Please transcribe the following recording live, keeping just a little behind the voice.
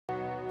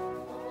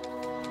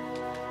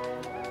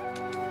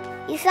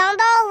You found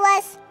all of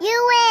us.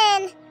 You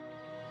win.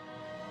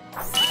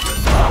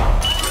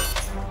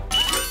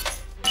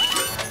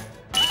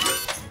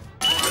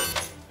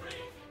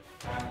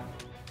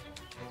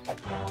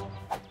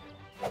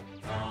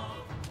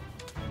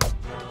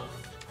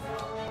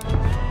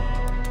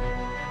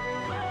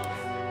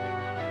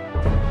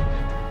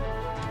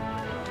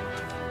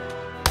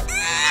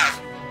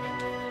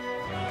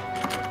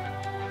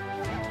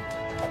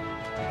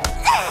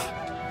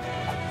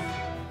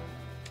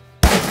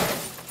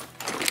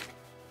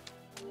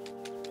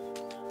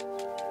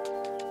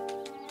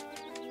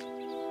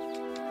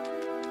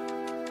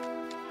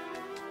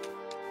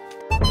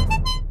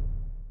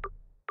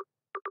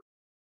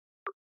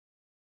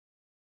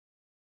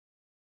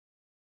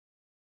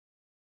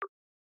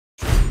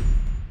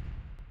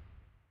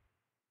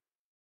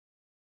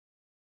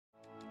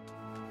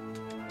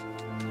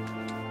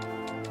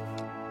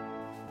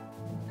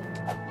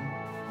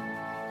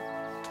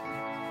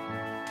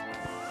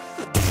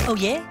 Oh,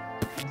 yeah?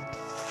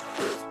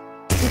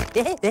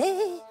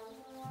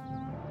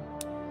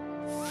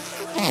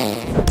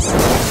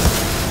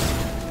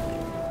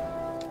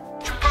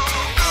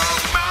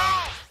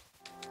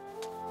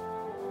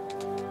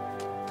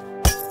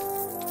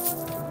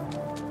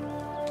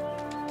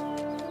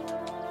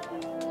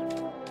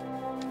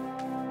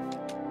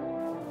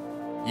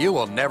 You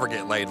will never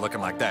get laid looking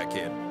like that,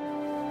 kid.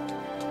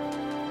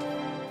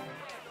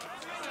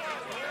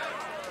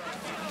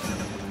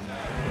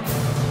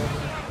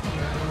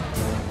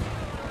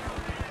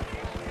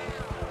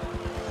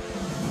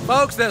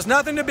 Folks, there's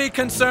nothing to be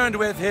concerned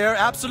with here.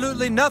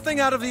 Absolutely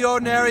nothing out of the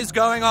ordinary is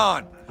going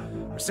on.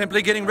 We're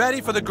simply getting ready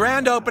for the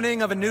grand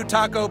opening of a new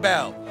Taco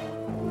Bell.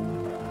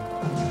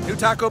 New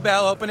Taco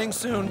Bell opening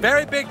soon.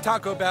 Very big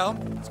Taco Bell.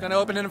 It's going to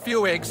open in a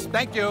few weeks.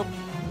 Thank you.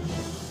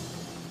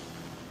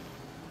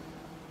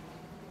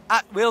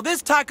 Will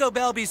this Taco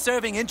Bell be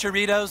serving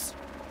enchiladas?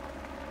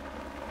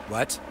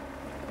 What?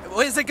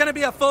 Well, is it going to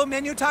be a full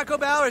menu Taco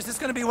Bell, or is this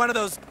going to be one of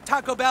those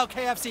Taco Bell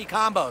KFC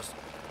combos?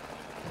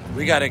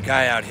 We got a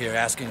guy out here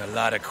asking a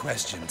lot of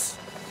questions.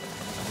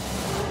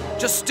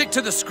 Just stick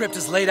to the script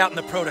as laid out in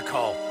the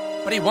protocol.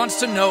 But he wants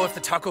to know if the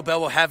Taco Bell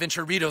will have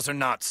enchiladas or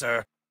not,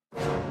 sir.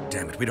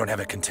 Damn it, we don't have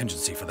a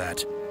contingency for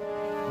that.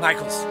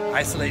 Michaels,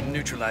 isolate and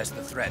neutralize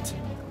the threat.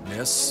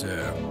 Yes,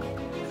 sir.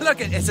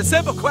 Look, it's a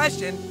simple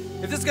question.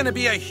 If this is going to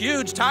be a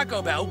huge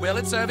Taco Bell, will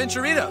it serve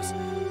enchiladas?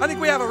 I think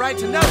we have a right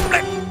to know.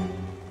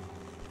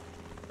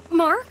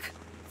 Mark?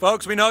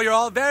 Folks, we know you're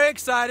all very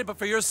excited, but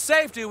for your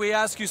safety, we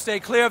ask you stay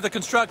clear of the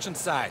construction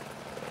site.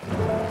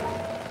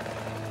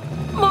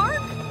 Mark?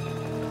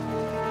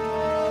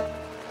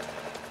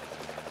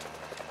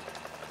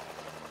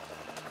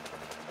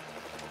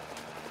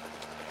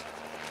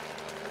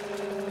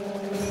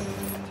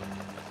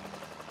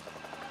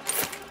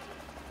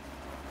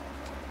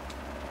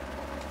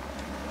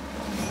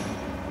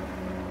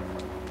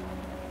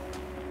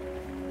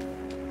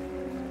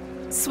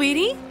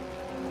 Sweetie?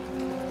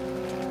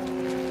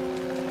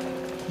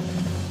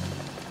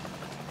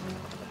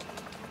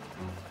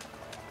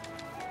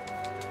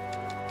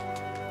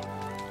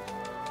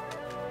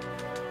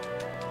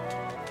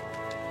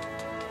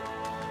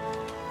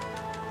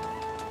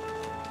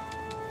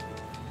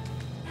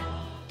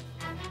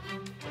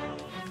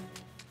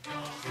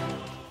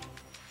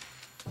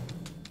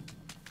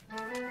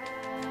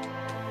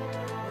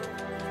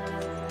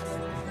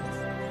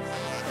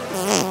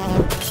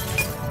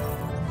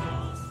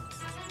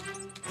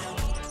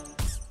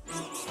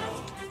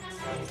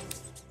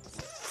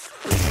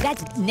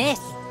 That's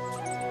nasty.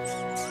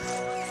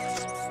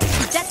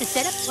 Is that the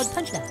setup or the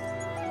punchline?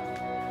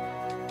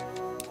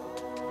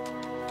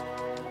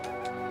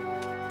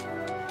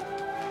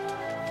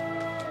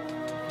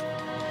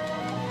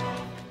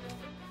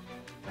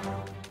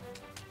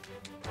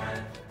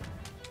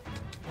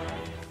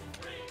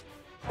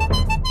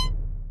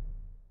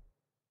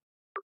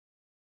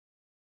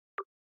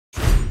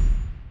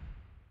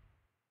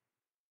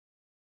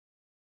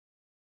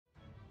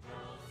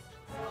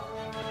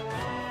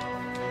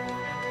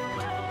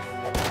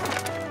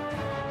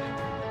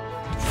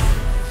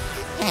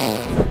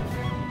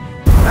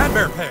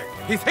 Bear Pig,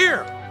 he's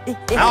here!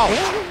 Ow!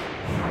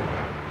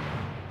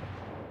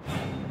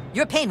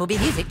 Your pain will be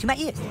music to my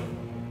ears.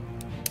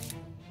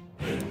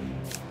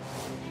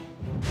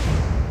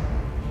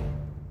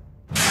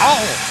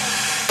 Ow!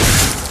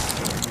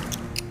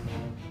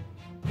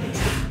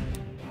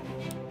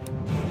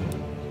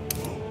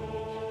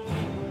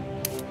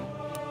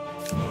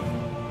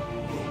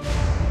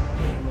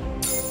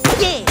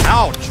 Yeah!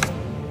 Ouch!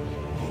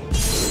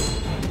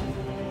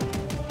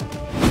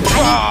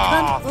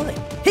 I need fun.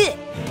 Hit!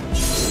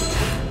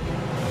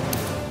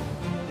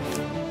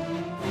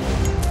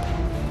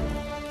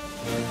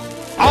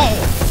 Ow!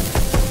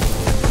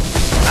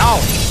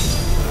 Ouch!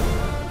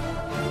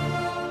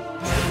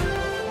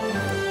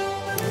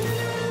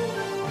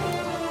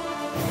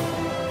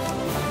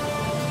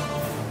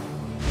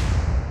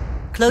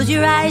 Close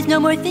your eyes, no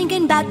more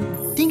thinking about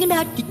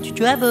your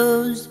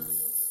troubles.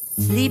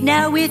 Sleep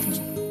now with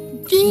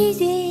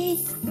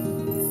Jesus,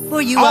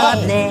 for you are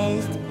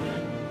blessed.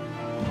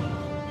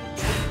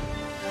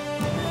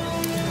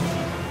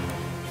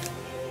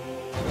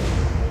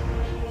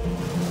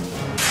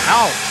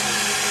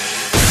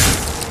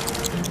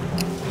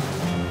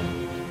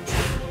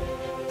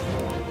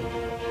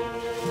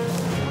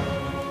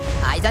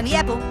 Eyes on the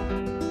apple.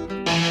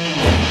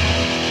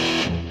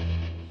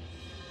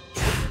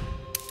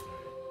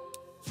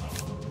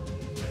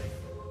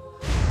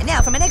 And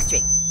now for my next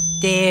trick.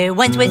 There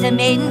once was a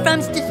maiden from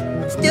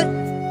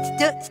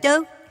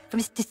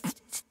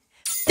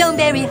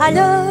Stoneberry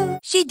Hollow.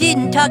 She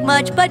didn't talk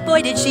much, but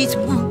boy did she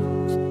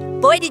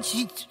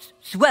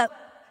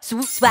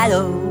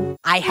swallow.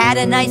 I had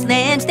a nice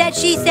lance that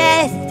she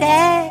set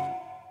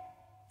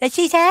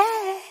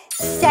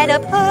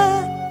up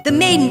her. The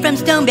maiden from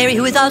Stoneberry,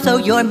 who is also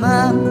your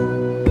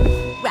mom.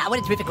 Wow, what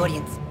a terrific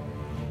audience.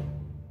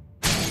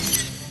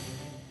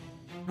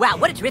 Wow,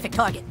 what a terrific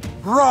target.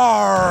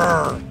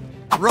 Roar!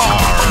 Roar!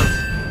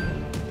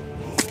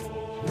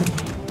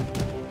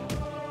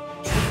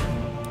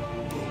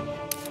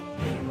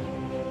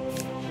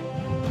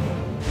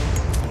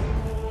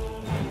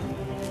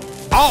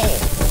 Ow!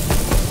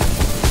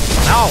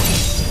 Ouch!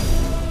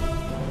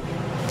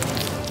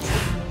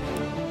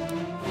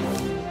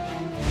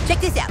 Check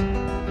this out.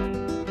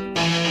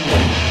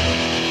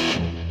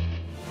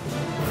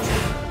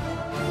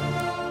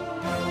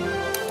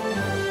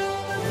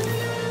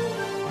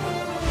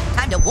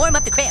 Time to warm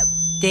up the crowd.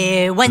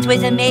 There once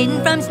was a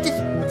maiden from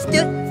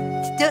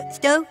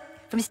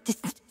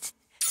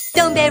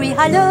Stoneberry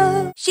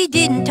Hollow. She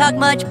didn't talk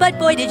much, but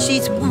boy did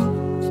she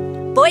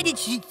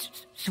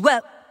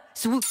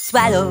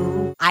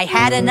swallow. I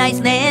had a nice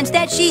lance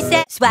that she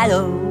set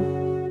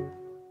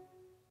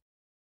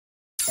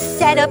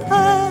up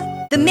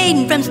her. The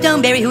maiden from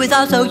Stoneberry, who is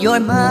also your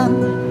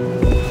mom.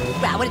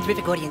 Wow, what a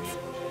terrific audience.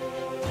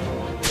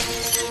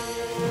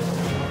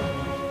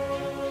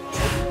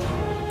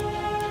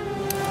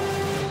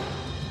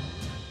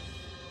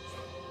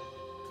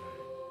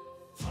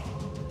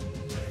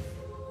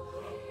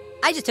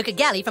 I just took a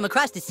galley from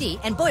across the sea,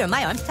 and boy are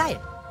my arms tired.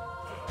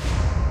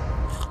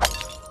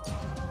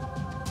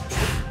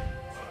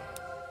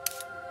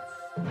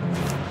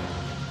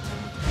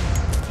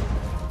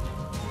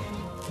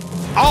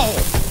 Ow!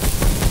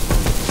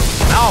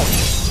 Ouch!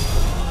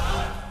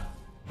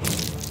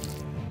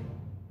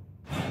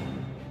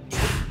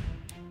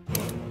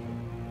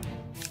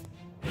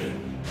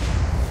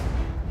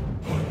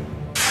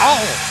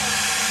 Ow!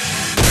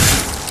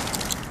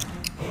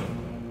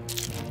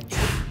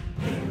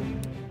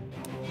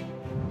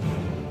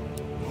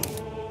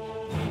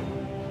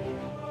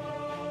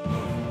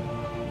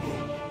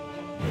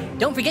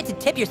 Don't forget to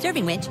tip your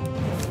serving winch.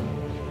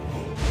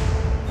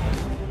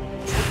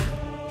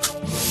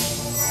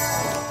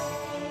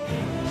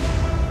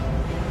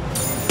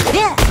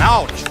 Yeah!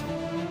 Ouch!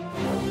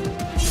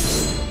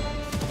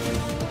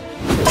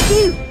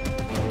 Phew!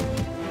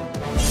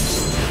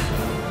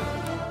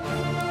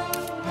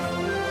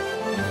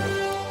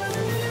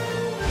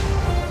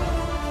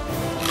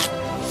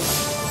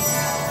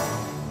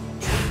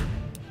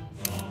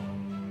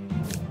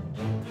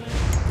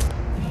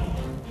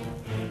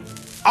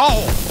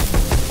 Ow!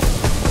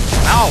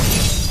 Ouch!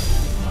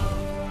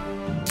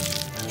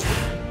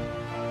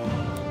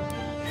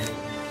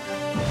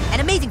 An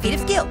amazing feat of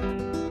skill.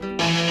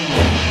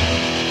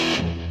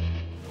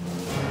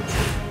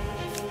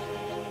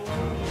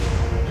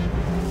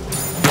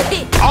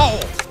 Ow!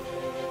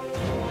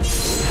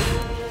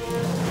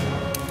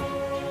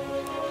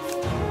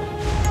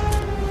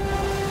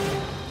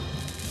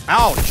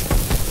 Ouch!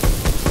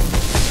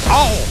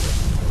 Ow!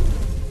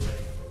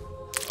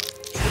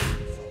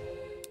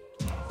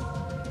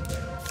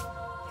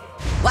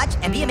 Watch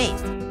and be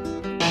amazed.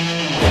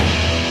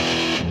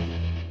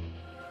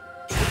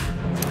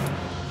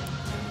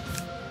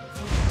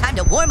 Time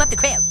to warm up the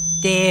crowd.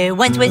 There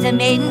once was a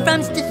maiden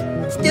from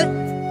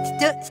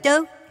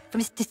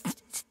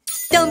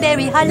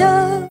Stoneberry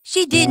Hollow.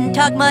 She didn't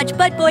talk much,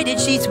 but boy did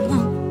she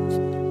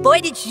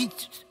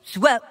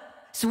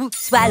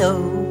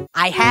swallow.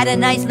 I had a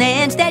nice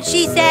lance that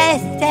she set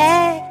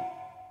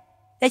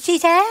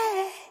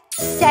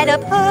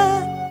up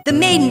her. The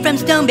maiden from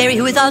Stoneberry,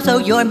 who is also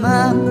your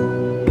mom.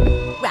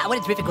 Wow, what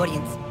a terrific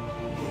audience.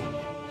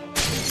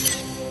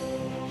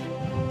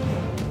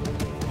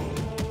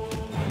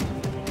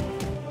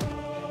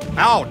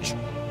 Ouch!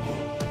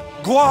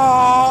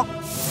 Gwa!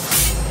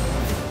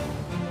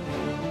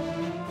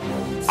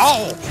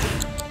 Ow!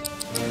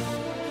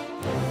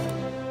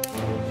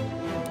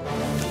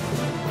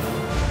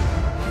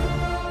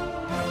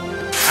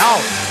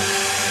 Ouch!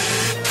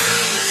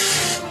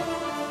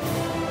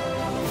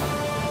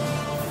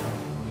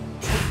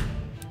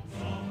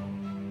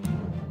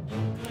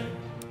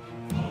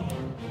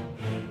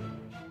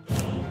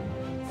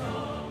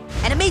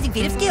 An amazing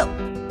feat of skill.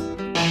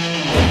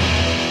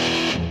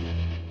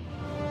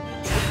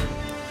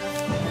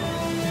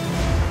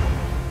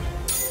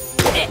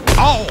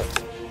 Ow!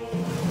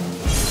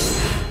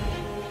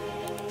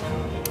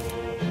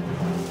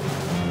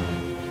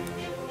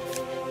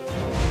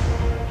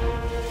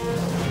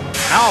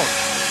 Ouch!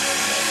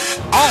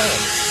 Ow!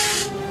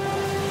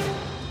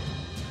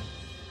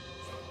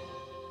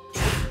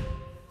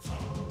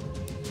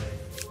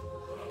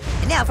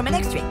 And now for my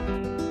next trick.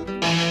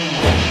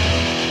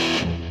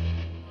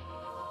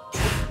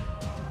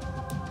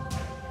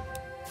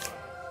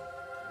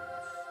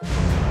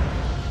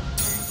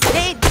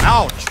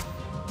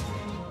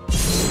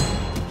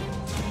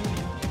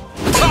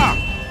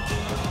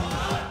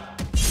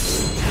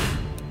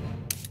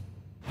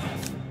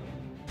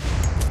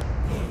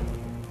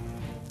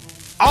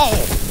 Oh!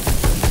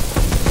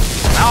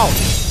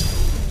 Ouch!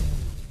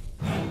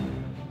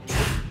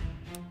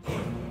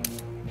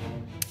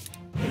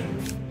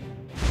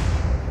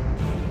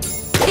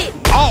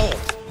 Oh!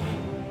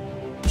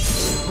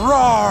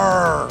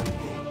 Roar!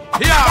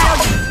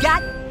 Yeah!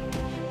 Got.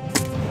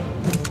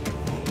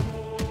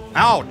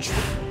 Ouch!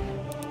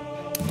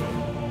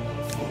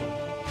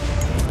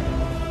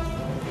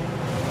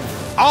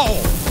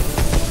 Oh!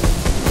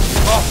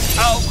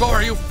 Oh,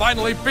 Alcor, you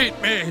finally beat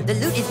me! The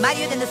loot is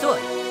mightier than the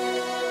sword.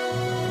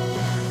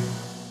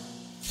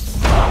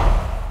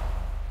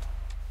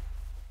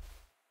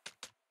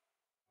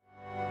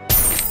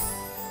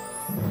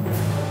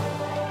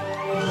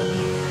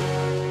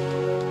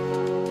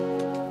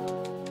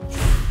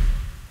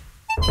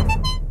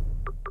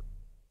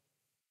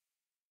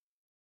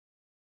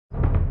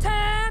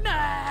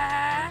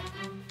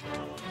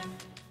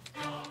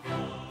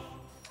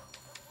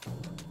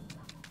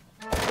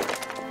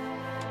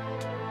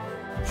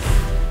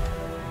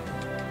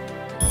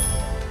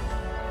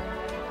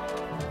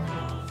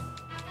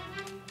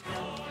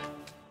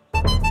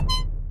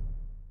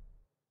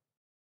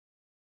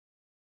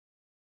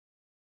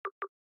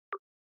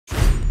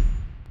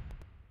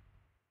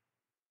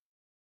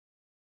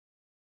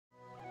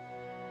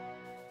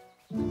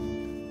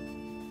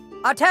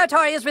 Our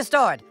territory is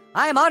restored.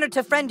 I am honored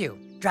to friend you,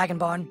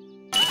 Dragonborn.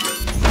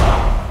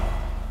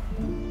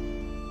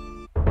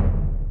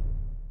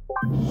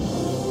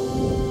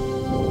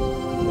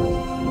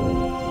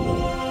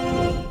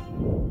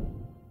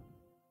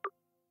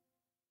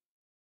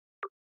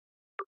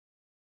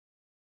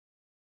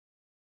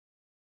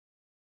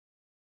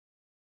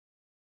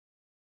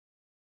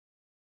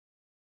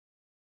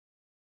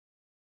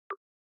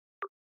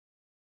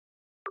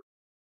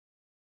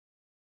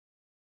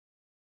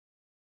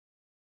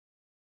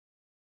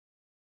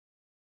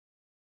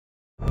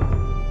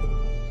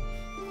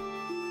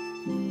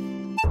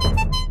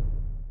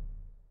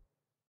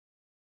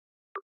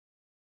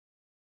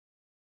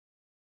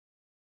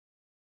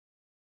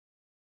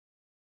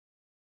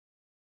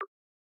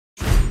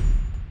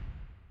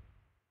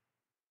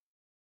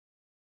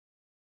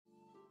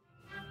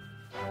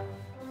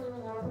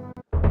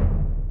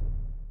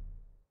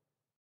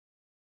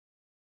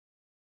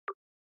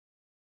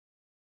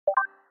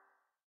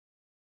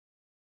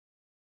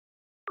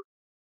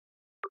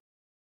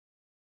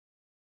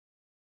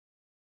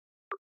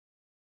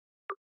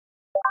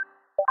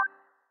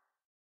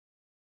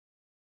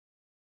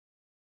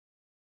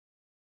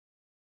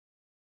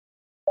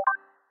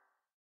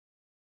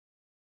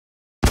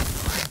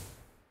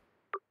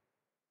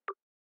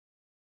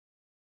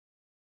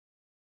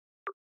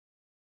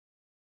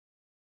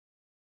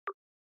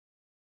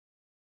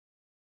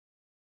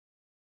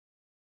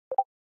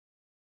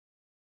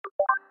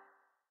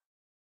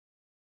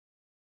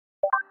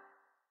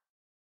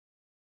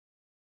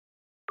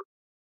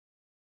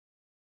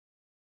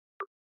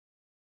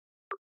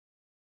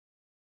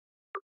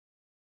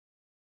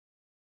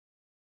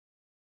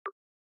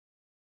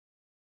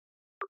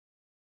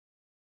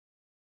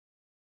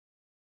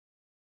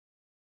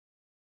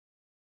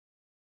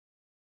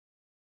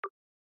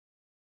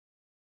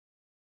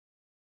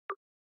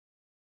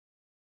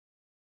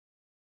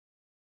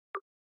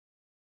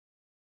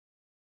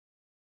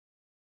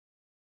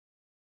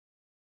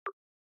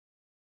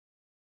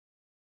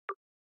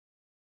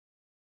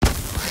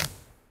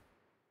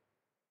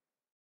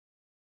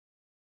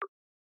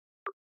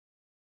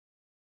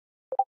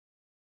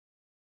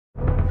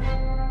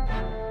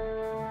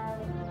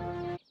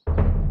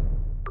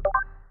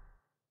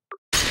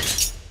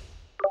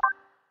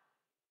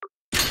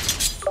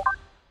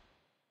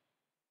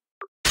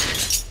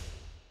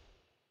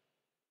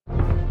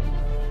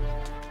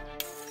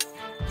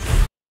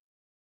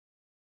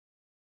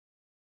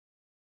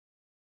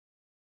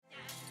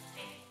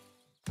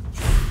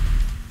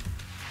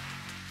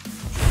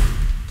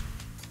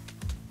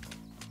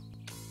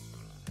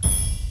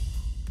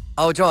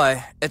 Oh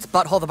joy, it's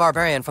Butthole the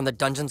Barbarian from the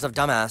Dungeons of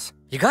Dumbass.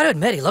 You gotta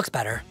admit, he looks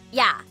better.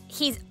 Yeah,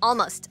 he's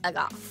almost a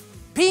goth.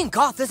 Being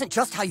goth isn't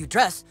just how you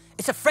dress,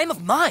 it's a frame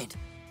of mind.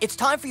 It's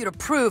time for you to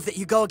prove that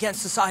you go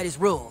against society's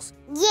rules.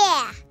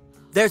 Yeah.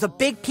 There's a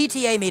big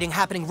PTA meeting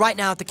happening right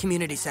now at the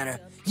community center.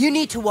 You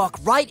need to walk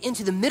right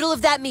into the middle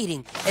of that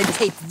meeting and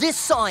tape this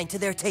sign to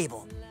their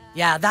table.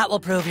 Yeah, that will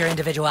prove your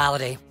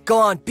individuality. Go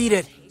on, beat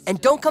it. And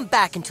don't come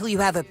back until you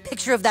have a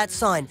picture of that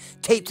sign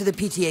taped to the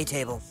PTA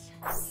table.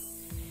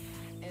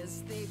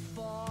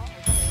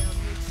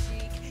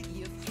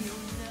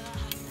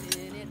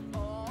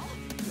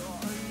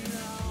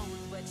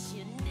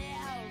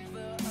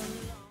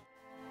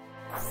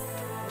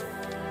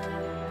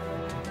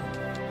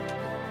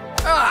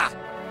 Ah!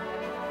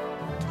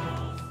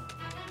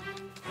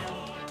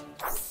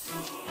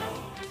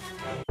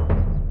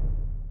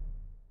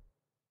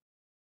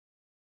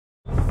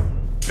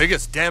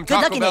 Biggest damn Good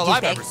Taco looking Bell at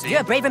I've you, ever seen.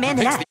 You're a braver man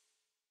than that.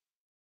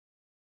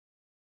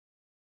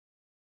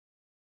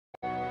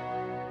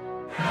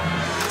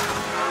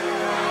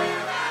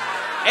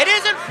 It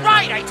isn't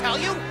right, I tell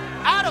you!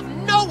 Out of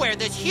nowhere,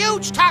 this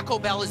huge Taco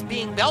Bell is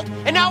being built,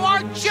 and now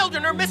our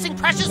children are missing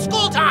precious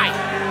school time!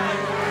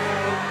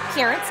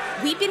 Parents,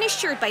 we've been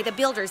assured by the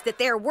builders that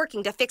they're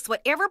working to fix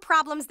whatever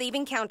problems they've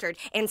encountered,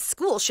 and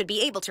school should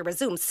be able to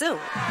resume soon.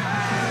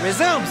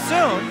 Resume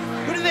soon?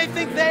 Who do they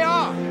think they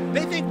are?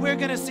 They think we're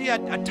gonna see a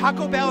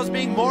Taco Bell as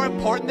being more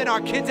important than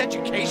our kids'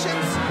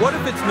 educations? What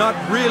if it's not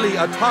really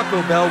a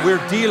Taco Bell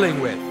we're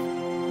dealing with?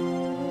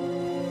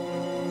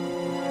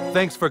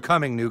 Thanks for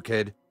coming, new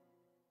kid.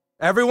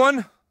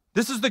 Everyone,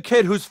 this is the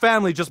kid whose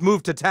family just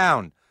moved to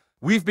town.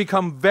 We've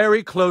become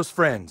very close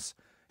friends.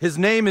 His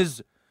name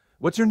is...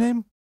 What's your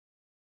name?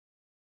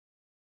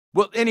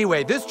 Well,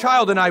 anyway, this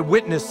child and I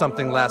witnessed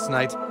something last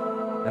night,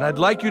 and I'd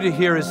like you to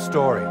hear his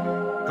story.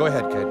 Go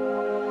ahead, kid.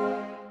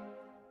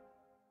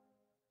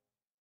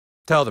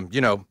 Tell them,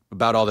 you know,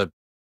 about all the...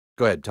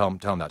 Go ahead, tell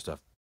them that stuff.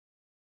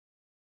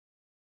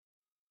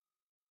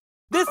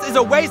 This is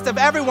a waste of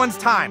everyone's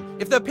time.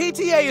 If the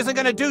PTA isn't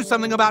gonna do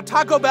something about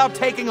Taco Bell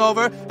taking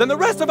over, then the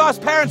rest of us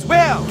parents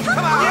will.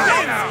 Come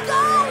on! Let's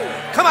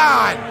go! Come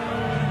on!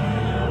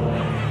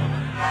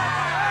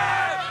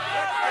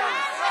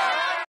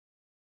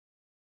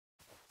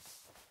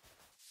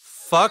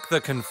 Fuck the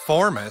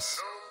conformists.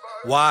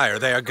 Why, are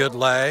they a good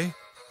lay?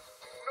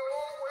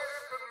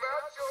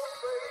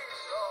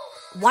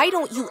 Why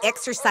don't you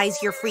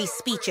exercise your free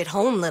speech at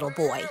home, little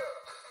boy?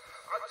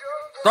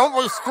 Don't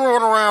be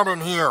screwing around in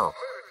here.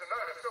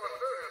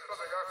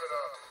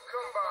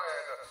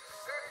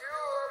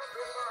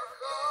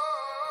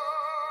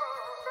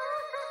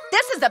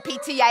 This is a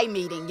PTA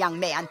meeting, young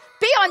man.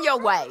 Be on your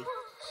way.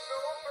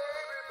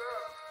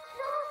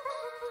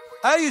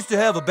 I used to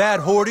have a bad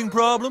hoarding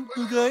problem,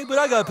 okay, but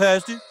I got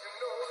past it.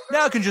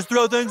 Now I can just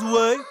throw things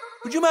away.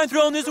 Would you mind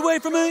throwing this away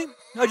for me?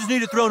 I just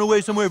need it thrown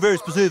away somewhere very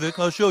specific.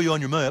 I'll show you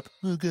on your map.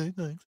 Okay,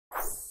 thanks.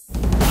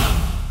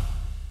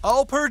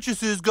 All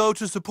purchases go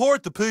to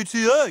support the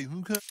PTA,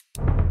 okay?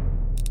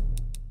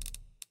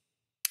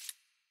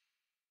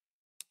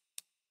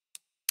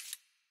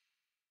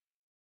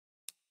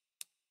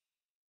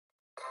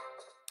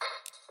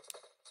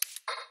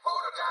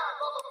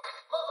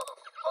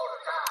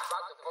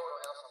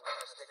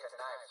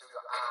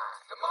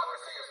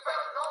 Democracy is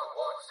founded on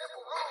one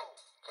simple rule.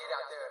 Get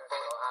out there and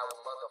vote or I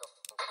will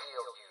motherfucking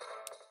kill you.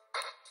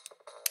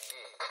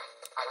 Yeah,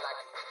 I like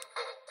it when you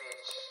vote,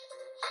 bitch.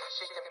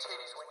 Shake them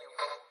titties when you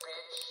vote,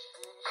 bitch.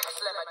 I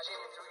slam my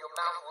chin through your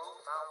mouth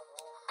roof.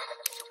 And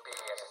get your big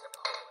ass in the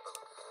poll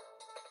booth.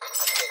 I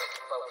said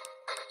you vote,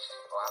 bitch,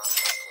 or I'll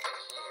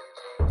fucking kill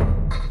you.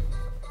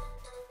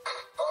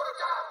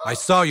 I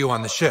saw you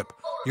on the ship.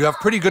 You have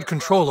pretty good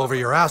control over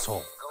your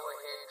asshole.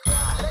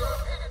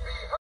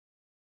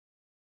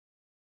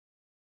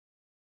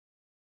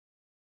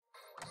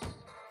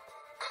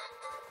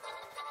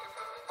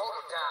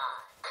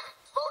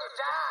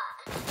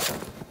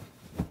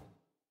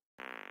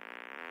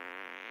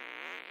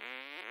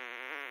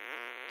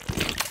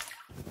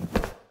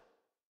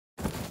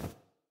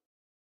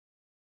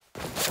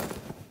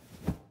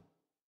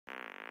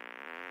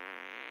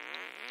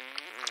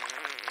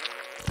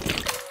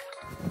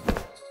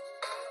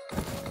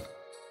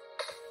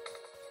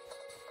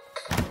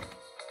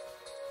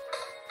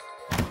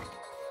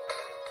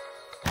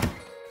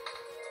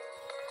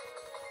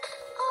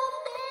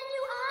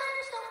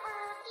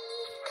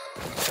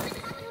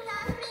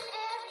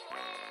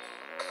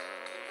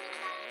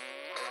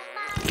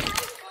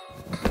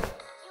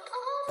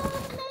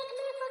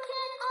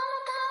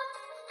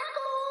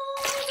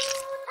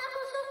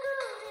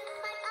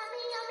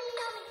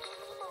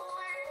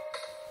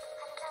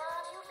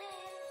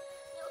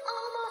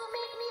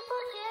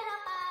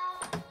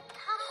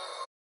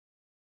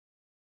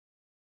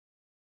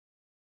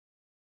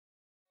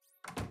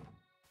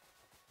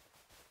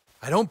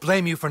 I don't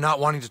blame you for not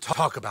wanting to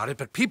talk about it,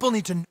 but people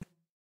need to...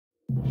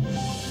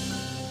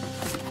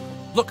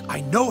 Look,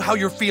 I know how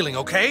you're feeling,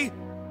 okay?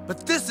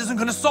 But this isn't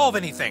gonna solve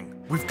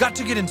anything. We've got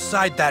to get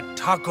inside that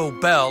Taco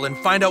Bell and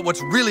find out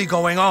what's really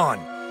going on.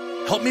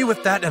 Help me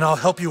with that and I'll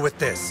help you with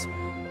this.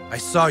 I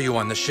saw you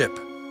on the ship.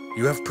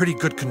 You have pretty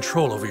good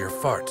control over your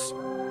farts.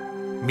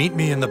 Meet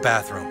me in the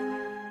bathroom.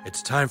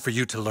 It's time for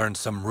you to learn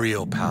some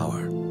real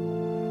power.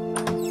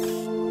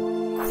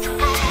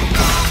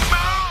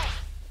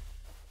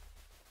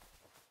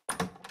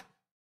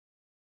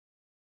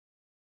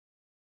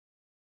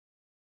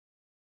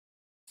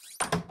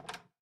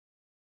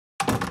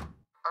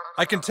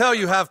 I can tell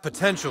you have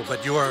potential,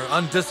 but you are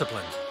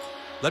undisciplined.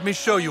 Let me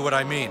show you what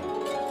I mean.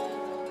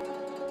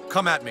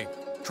 Come at me.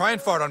 Try and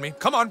fart on me.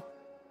 Come on.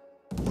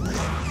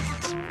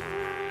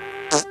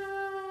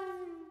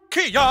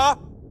 Kia!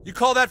 You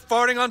call that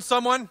farting on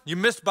someone? You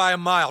missed by a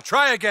mile.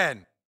 Try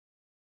again.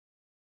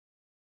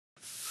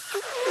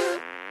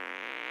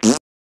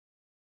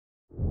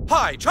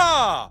 Hi,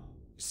 cha!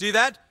 See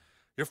that?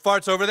 Your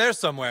fart's over there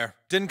somewhere.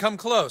 Didn't come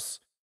close.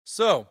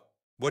 So,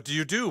 what do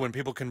you do when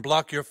people can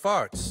block your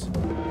farts?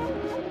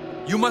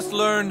 You must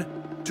learn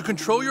to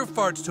control your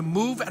farts to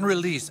move and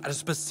release at a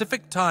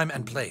specific time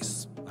and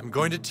place. I'm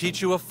going to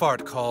teach you a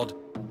fart called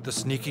the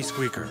Sneaky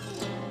Squeaker.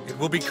 It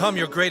will become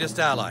your greatest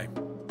ally.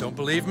 Don't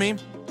believe me?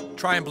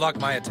 Try and block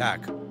my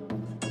attack.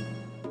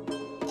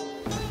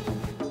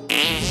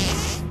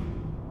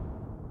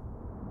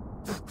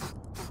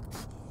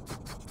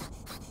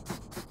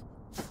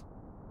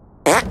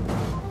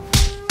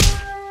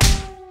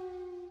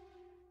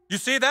 You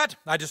see that?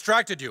 I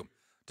distracted you.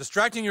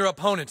 Distracting your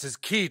opponents is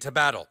key to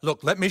battle.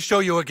 Look, let me show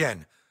you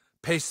again.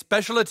 Pay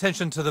special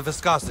attention to the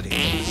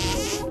viscosity.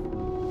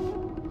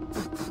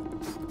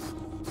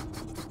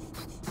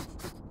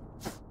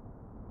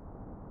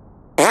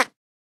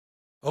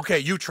 Okay,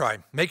 you try.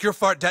 Make your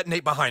fart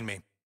detonate behind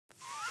me.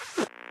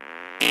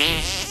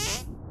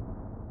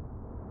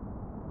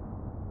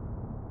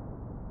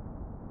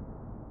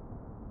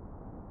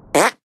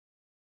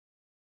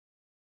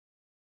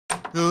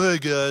 Oh, hey,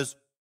 guys.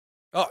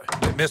 Oh,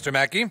 Mr.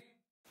 Mackey.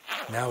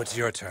 Now it's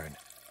your turn.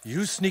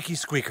 Use Sneaky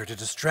Squeaker to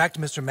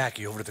distract Mr.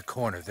 Mackey over to the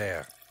corner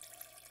there.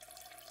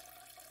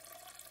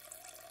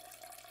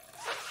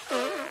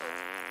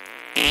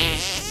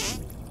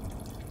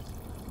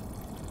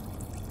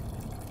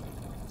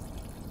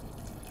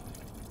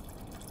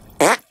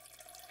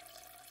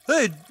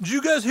 Hey, did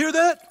you guys hear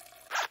that?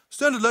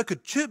 Sounded like a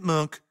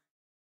chipmunk.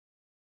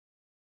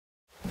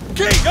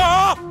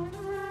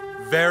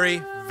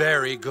 Very,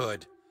 very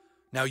good.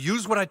 Now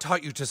use what I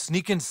taught you to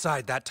sneak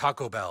inside that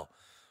Taco Bell.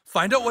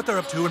 Find out what they're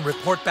up to and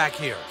report back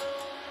here.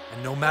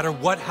 And no matter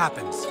what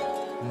happens,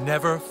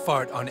 never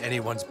fart on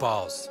anyone's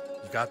balls.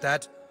 You got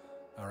that?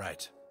 All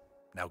right.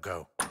 Now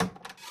go.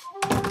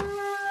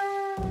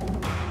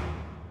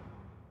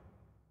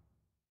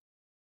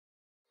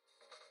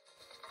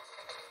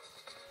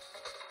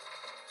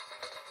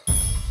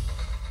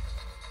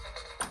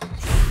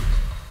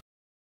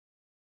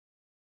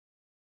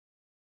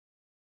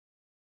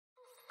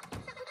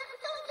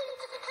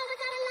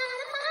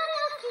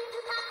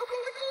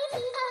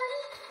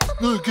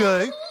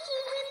 Okay.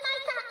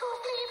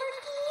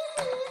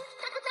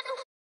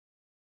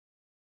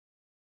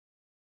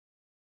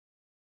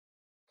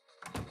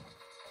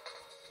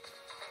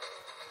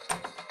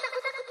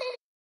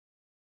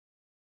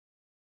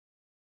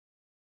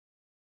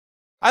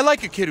 I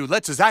like a kid who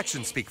lets his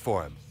actions speak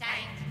for him.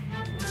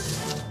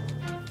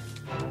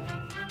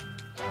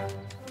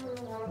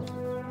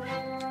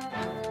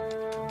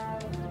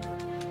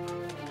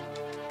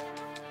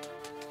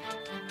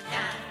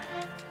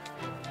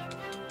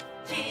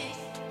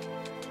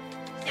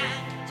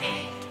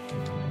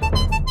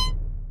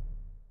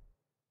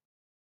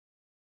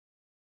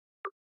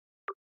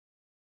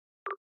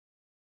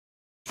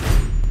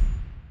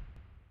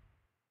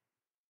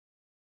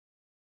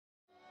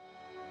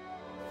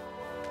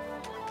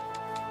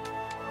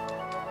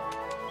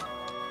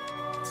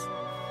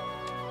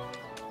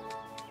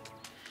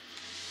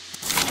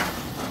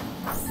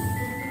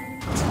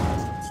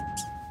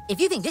 If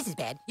you think this is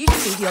bad, you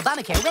should see the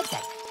Obamacare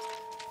website.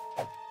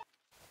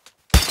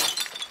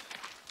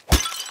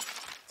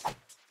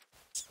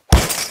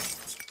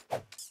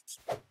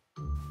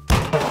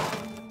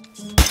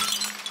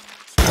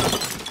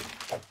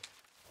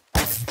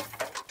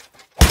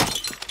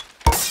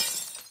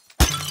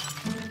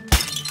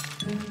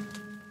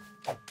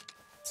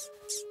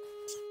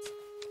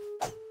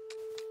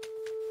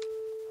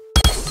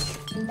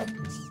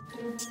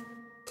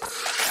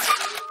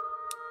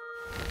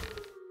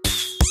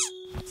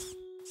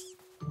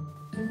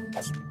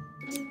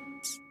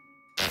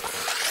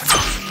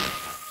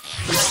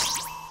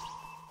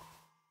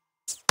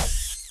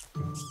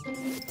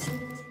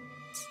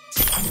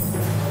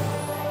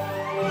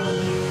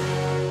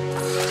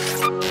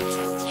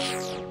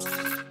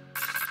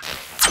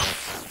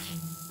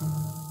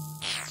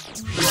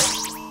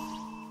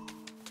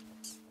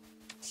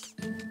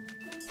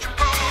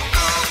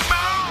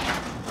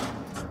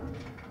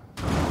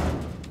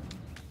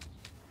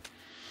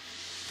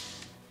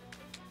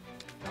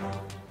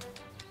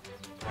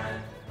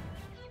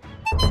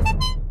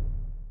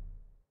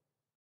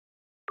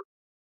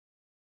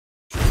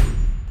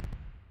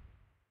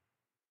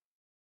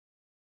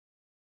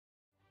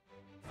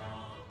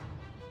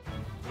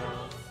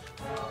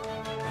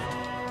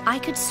 I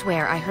could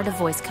swear I heard a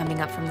voice coming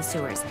up from the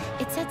sewers.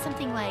 It said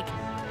something like,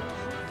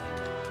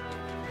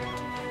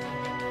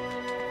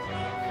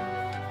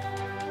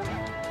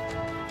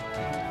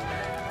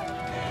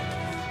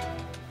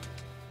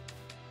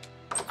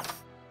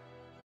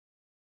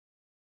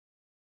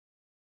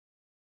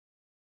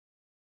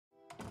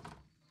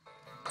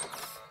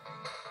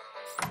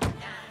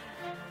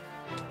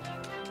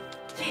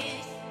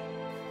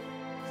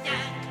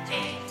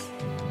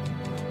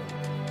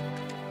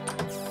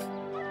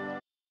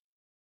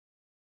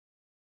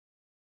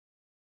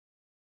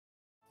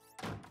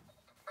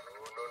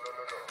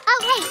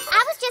 Oh, hey,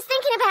 I was just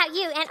thinking about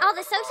you and all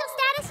the social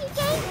status you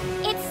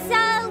gave. It's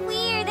so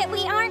weird that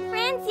we aren't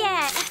friends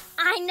yet.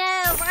 I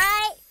know,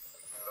 right?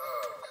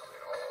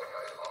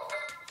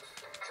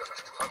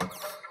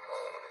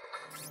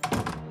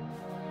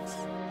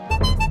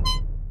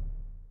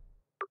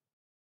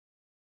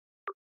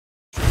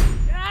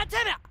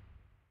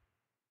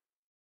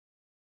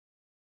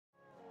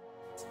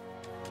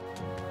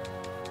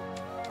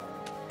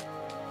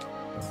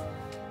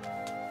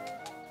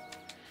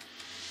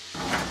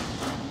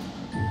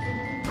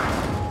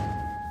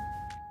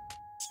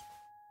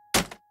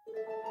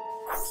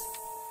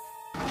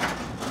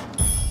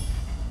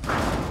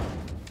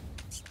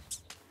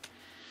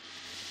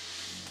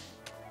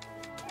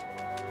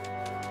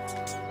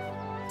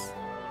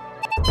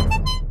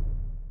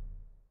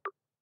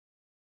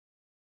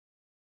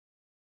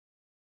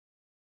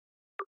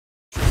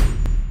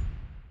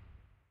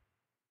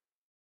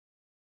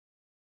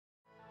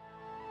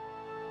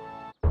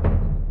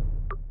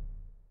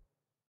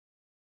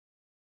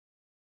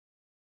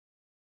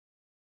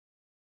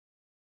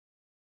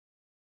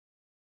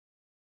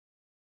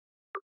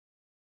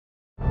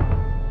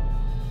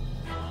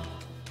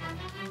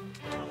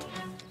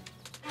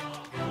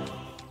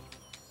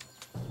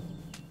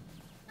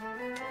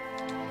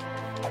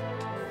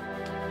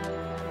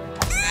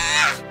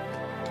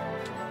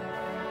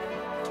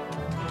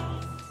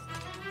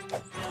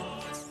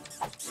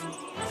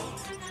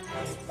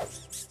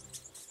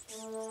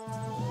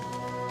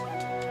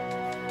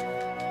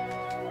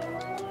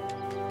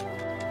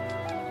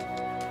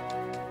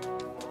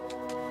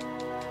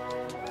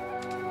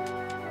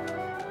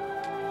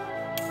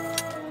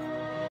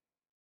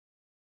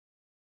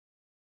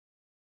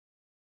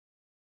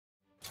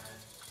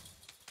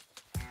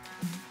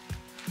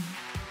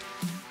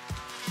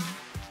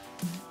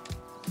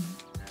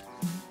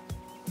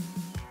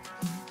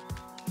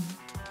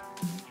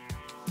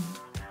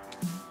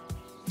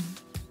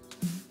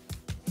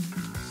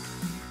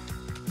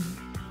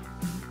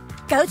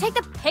 Go take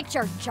the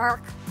picture,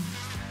 jerk.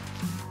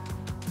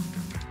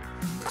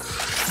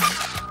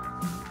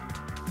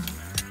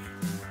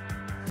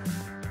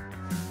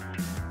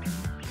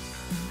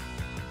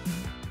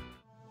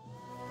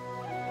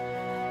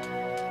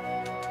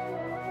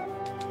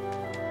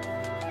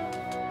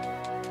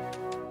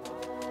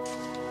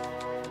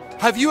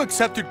 Have you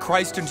accepted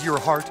Christ into your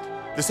heart?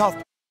 The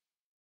South...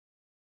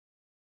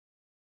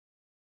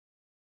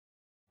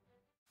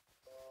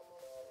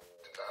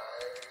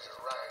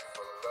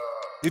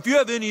 If you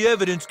have any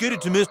evidence, get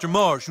it to Mr.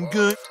 Marsh,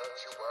 okay?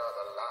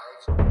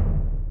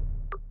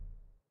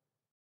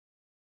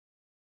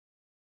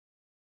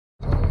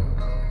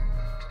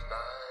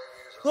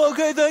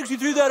 Okay, thanks. You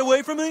threw that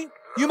away from me?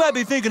 You might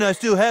be thinking I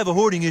still have a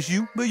hoarding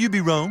issue, but you'd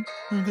be wrong.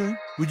 Okay.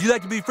 Would you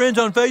like to be friends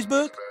on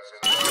Facebook?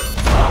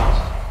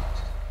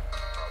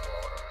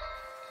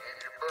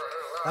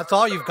 That's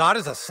all you've got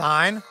is a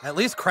sign? At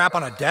least crap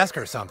on a desk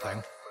or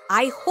something.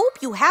 I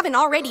hope you haven't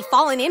already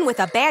fallen in with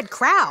a bad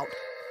crowd.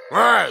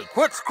 Hey,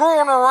 quit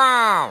screwing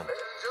around.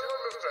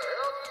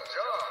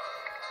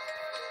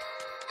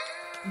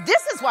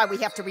 This is why we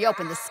have to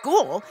reopen the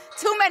school.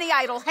 Too many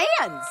idle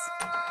hands.